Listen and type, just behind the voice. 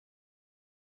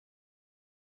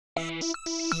Hello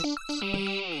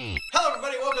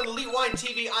everybody, welcome to Elite Wine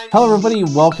TV. Hello everybody,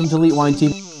 welcome to Elite Wine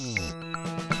TV.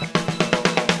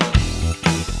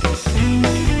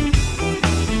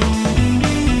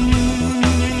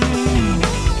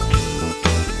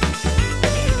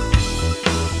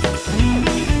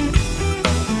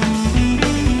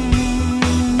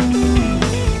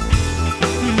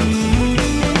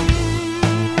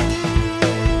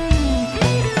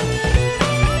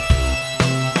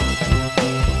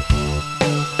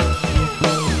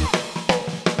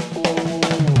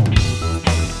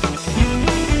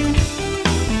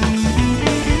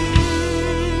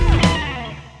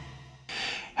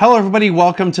 Hello everybody,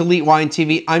 welcome to Elite Wine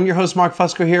TV. I'm your host Mark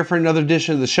Fusco here for another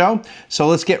edition of the show. So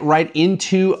let's get right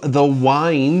into the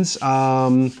wines.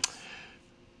 Let's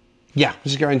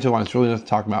just get right into the wines. Really nothing to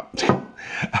talk about.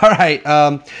 All right,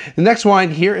 the next wine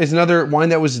here is another wine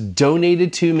that was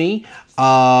donated to me.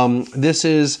 This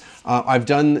is, I've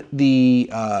done the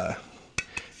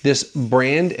this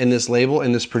brand and this label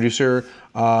and this producer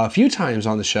a few times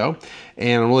on the show,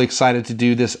 and I'm really excited to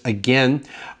do this again.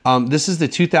 This is the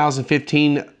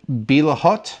 2015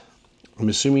 Bila-Haut. I'm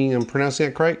assuming I'm pronouncing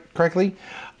it correctly.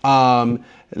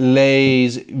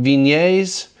 Les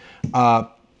Vignes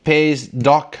Pays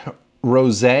d'Oc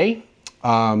Rosé.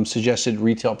 Suggested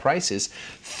retail price is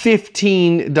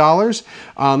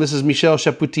 $15. This is Michel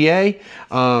Chapoutier.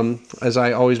 As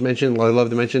I always mention, I love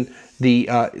to mention, the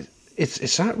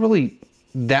it's not really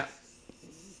that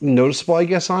noticeable, I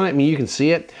guess, on it. I mean, you can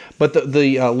see it, but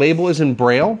the label is in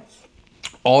Braille.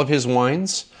 All of his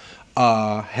wines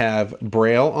have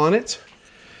Braille on it,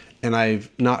 and I've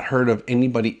not heard of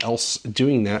anybody else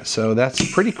doing that, so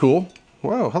that's pretty cool.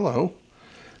 Whoa, hello.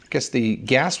 I guess the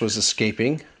gas was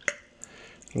escaping.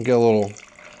 Get a little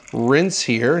rinse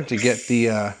here to get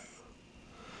the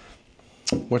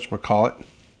whatchamacallit,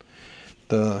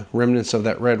 the remnants of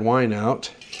that red wine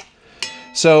out.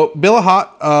 So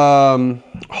Bila-Haut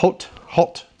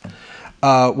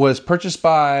was purchased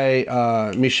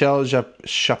by Michel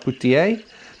Chapoutier in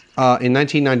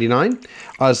 1999.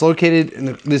 It's located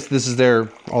in this is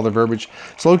all the verbiage.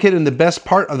 It's located in the best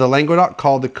part of the Languedoc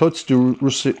called the Côtes du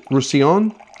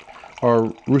Roussillon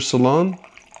or Roussillon.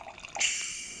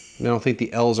 I don't think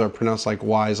the L's are pronounced like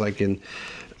Y's like in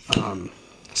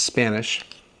Spanish.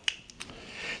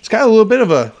 It's got a little bit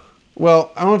of a,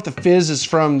 well, I don't know if the fizz is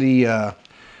from the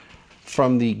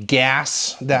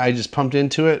gas that I just pumped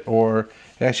into it, or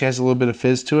it actually has a little bit of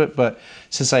fizz to it, but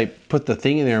since I put the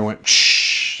thing in there and went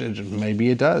shh, maybe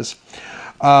it does.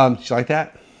 You like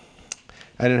that?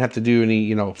 I didn't have to do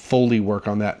any, Foley work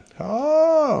on that.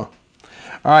 Oh,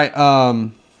 all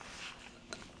right.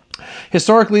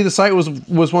 Historically, the site was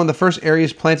one of the first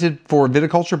areas planted for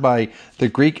viticulture by the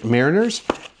Greek mariners,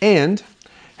 and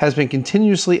has been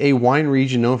continuously a wine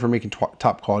region known for making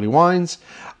top quality wines.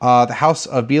 The House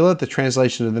of Bila, the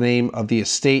translation of the name of the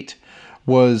estate,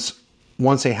 was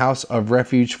once a house of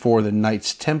refuge for the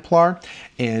Knights Templar,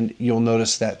 and you'll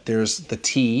notice that there's the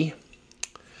T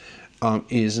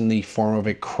is in the form of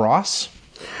a cross.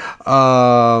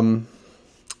 Blah,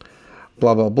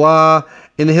 blah, blah.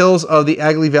 In the hills of the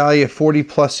Agly Valley,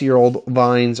 40-plus-year-old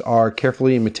vines are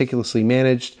carefully and meticulously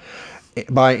managed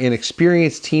by an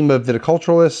experienced team of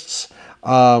viticulturalists,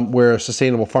 where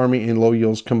sustainable farming and low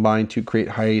yields combine to create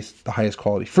the highest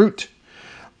quality fruit.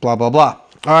 Blah, blah, blah.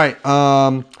 All right.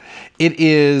 It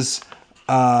is,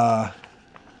 does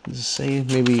it say,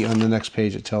 maybe on the next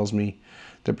page it tells me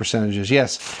the percentages.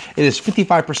 Yes, it is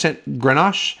 55%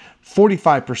 Grenache,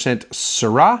 45%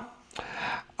 Syrah.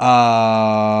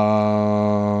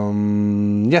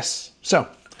 Yes, so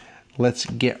let's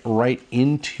get right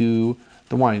into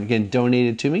the wine. Again,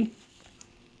 donated to me.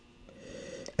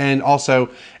 And also,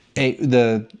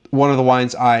 one of the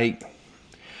wines I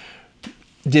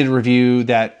did review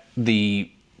that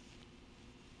the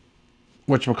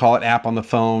app on the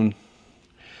phone.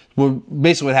 Well,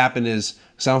 basically what happened is,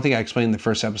 because I don't think I explained in the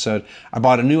first episode, I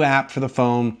bought a new app for the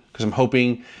phone because I'm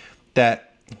hoping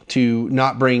that to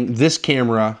not bring this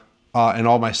camera and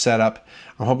all my setup,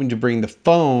 I'm hoping to bring the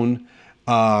phone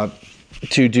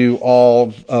to do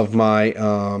all of my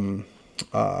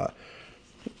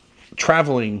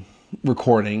traveling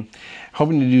recording.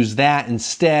 Hoping to use that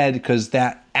instead, because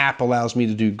that app allows me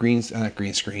to do not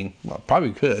green screen. Well,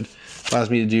 probably could. Allows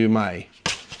me to do my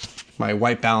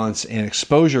white balance and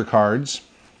exposure cards,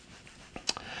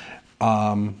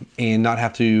 and not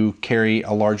have to carry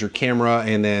a larger camera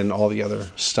and then all the other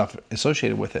stuff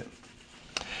associated with it.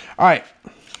 All right.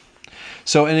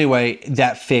 So anyway,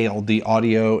 that failed. The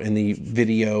audio and the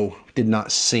video did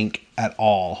not sync at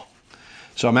all.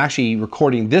 So I'm actually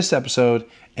recording this episode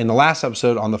And the last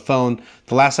episode on the phone,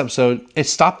 it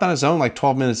stopped on its own like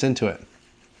 12 minutes into it.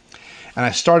 And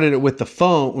I started it with the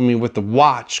phone, with the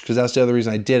watch, because that's the other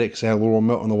reason I did it, because I had a little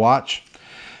remote on the watch.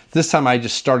 This time I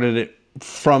just started it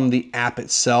from the app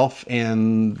itself,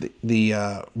 and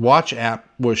the watch app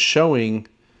was showing,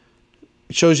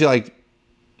 it shows you like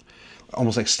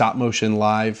almost like stop motion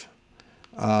live.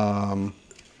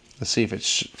 Let's see if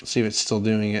it's still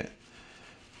doing it.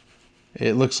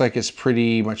 It looks like it's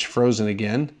pretty much frozen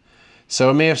again. So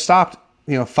it may have stopped,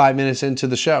 5 minutes into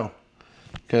the show,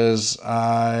 because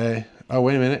oh,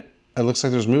 wait a minute. It looks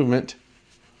like there's movement.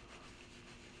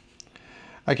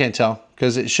 I can't tell,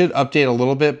 because it should update a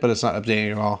little bit, but it's not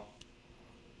updating at all.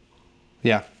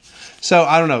 Yeah. So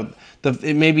I don't know.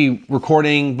 It may be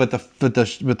recording, but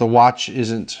the watch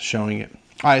isn't showing it.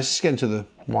 All right, let's just get into the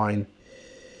wine.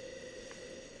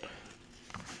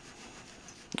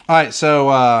 All right,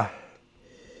 so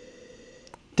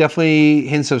definitely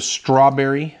hints of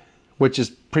strawberry, which is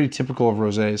pretty typical of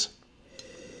rosés.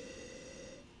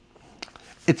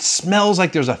 It smells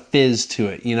like there's a fizz to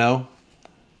it,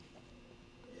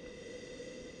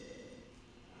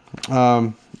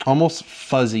 almost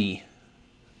fuzzy.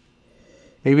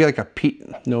 Maybe like a peach.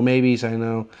 No maybes, I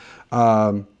know.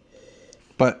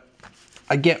 But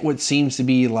I get what seems to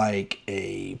be like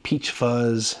a peach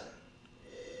fuzz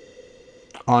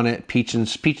on it. Peach and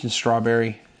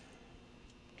strawberry.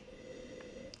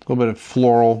 A little bit of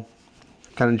floral,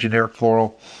 kind of generic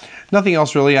floral. Nothing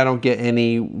else really. I don't get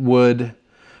any wood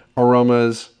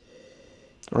aromas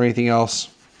or anything else,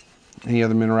 any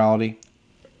other minerality.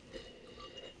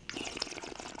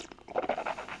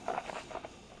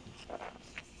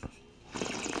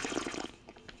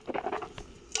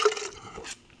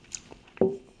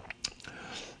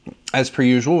 As per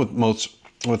usual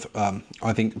with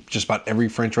I think just about every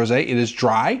French rosé, it is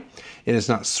dry. It is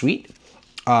not sweet,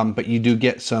 but you do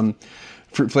get some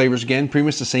fruit flavors again. Pretty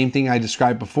much the same thing I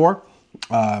described before.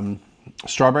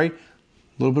 Strawberry, a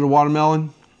little bit of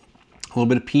watermelon, a little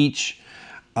bit of peach,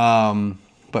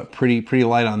 but pretty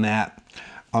light on that.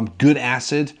 Good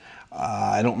acid.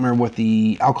 I don't remember what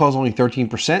the alcohol is, only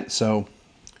 13%, so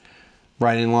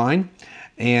right in line.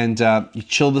 And you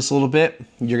chill this a little bit.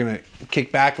 You're gonna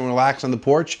kick back and relax on the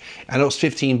porch. I know it's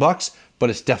 $15, but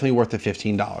it's definitely worth the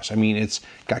 $15. I mean, it's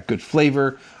got good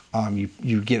flavor.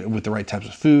 You get it with the right types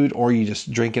of food, or you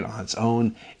just drink it on its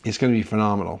own. It's gonna be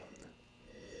phenomenal.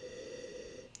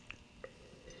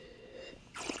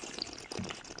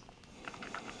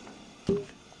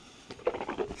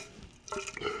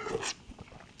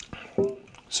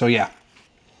 So yeah,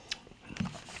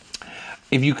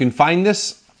 if you can find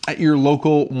this at your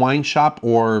local wine shop,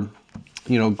 or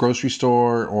grocery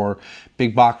store, or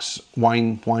big box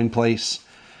wine place,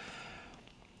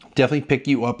 definitely pick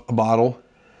you up a bottle.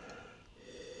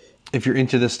 If you're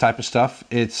into this type of stuff,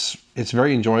 it's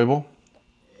very enjoyable.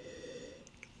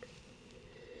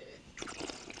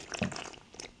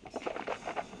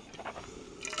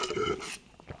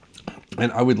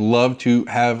 And I would love to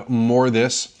have more of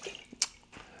this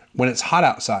when it's hot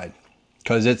outside,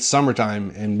 because it's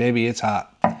summertime and maybe it's hot.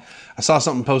 I saw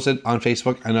something posted on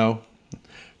Facebook. I know,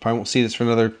 probably won't see this for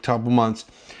another couple months.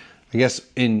 I guess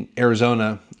in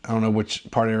Arizona, I don't know which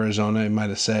part of Arizona it might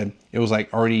have said, it was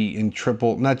like already in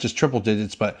not just triple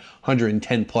digits, but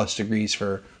 110 plus degrees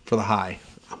for the high.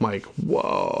 I'm like,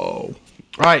 whoa.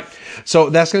 All right, so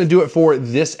that's gonna do it for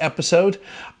this episode.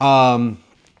 As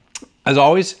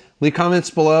always, leave comments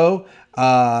below,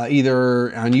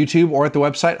 either on YouTube or at the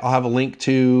website. I'll have a link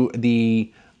to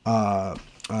the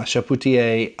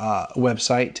Chapoutier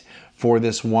website for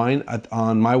this wine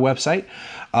on my website.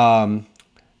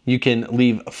 You can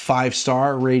leave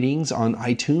 5-star ratings on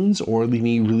iTunes, or leave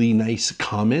me really nice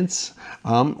comments.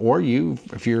 Or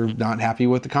if you're not happy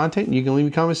with the content, you can leave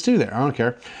me comments too there. I don't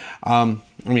care.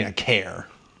 I care,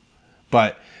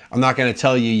 but I'm not going to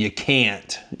tell you you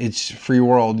can't. It's free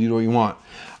world. You do what you want.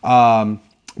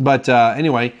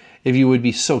 Anyway, if you would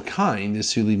be so kind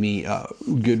as to leave me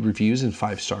good reviews and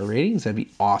 5-star ratings, that'd be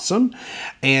awesome.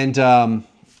 And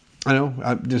I know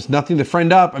there's nothing to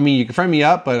friend up. I mean, you can friend me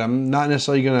up, but I'm not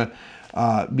necessarily going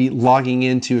to be logging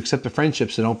in to accept the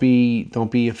friendship. So don't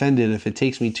be offended if it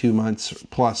takes me 2 months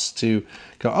plus to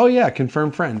go, oh yeah,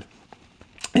 confirm friend.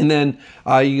 And then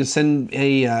you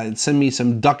can send me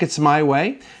some ducats my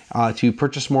way to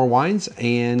purchase more wines.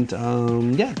 And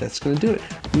yeah, that's going to do it.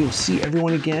 We will see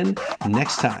everyone again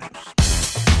next time.